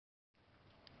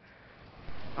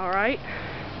Alright.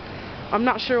 I'm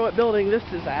not sure what building this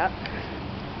is at.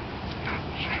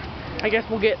 I guess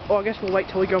we'll wait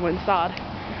till we go inside.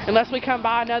 Unless we come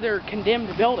by another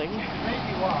condemned building.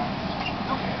 Maybe why.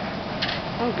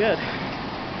 Oh, good.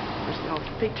 There's the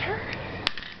elevator.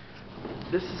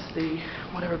 This is the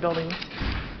whatever building.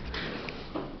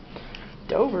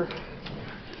 Dover.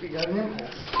 We got an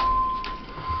impulse.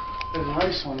 A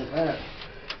nice one at that.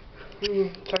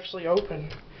 It's actually open.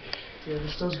 Yeah,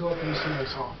 this does go up into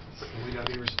somebody's office. We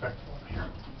gotta be respectful in here.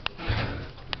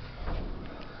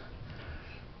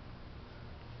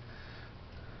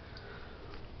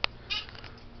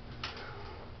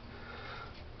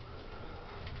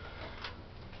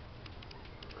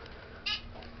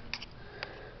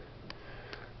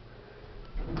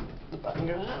 The button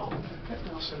goes out.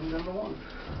 Now send them down to 1.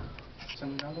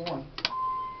 Send them down to 1.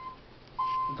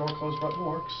 The door close button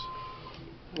works.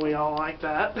 We all like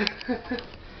that.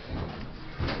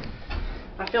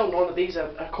 I filmed one of these at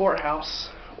a courthouse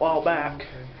a while back. Okay.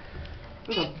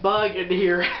 There's a bug in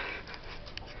here.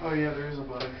 Oh yeah, there is a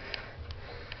bug.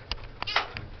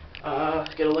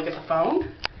 Get a look at the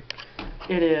phone.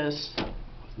 It is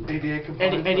ADA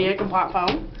compliant. ADA compliant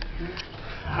phone.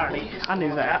 Alrighty, I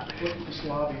knew that. Look at this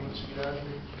lobby once you get out of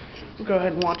here. We'll go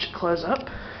ahead and watch it close up.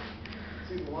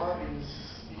 See, the lobby is...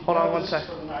 Hold on one this sec. is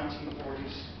from the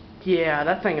 1940s. Yeah,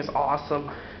 that thing is awesome.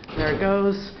 There it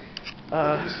goes. Look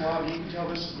at this lobby, you can tell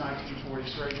this is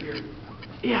 1940s right here.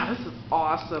 Yeah, this is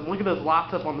awesome. Look at those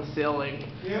lights up on the ceiling.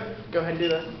 Yep. Go ahead and do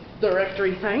the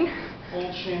directory thing.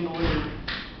 Old chandelier.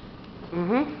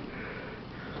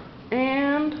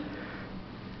 And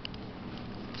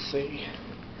let's see.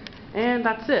 And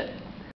that's it.